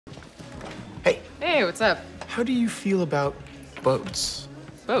Hey, what's up? How do you feel about boats?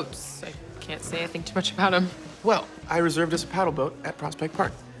 Boats. I can't say I think too much about them. Well, I reserved us a paddle boat at Prospect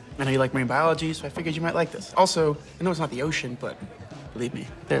Park. I know you like marine biology, so I figured you might like this. Also, I know it's not the ocean, but believe me,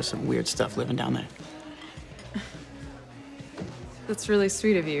 there's some weird stuff living down there. That's really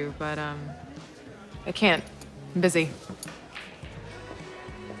sweet of you, but I can't. I'm busy.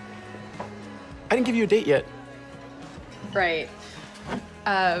 I didn't give you a date yet. Right.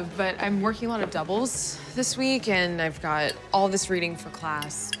 But I'm working a lot of doubles this week, and I've got all this reading for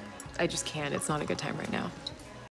class. I just can't. It's not a good time right now.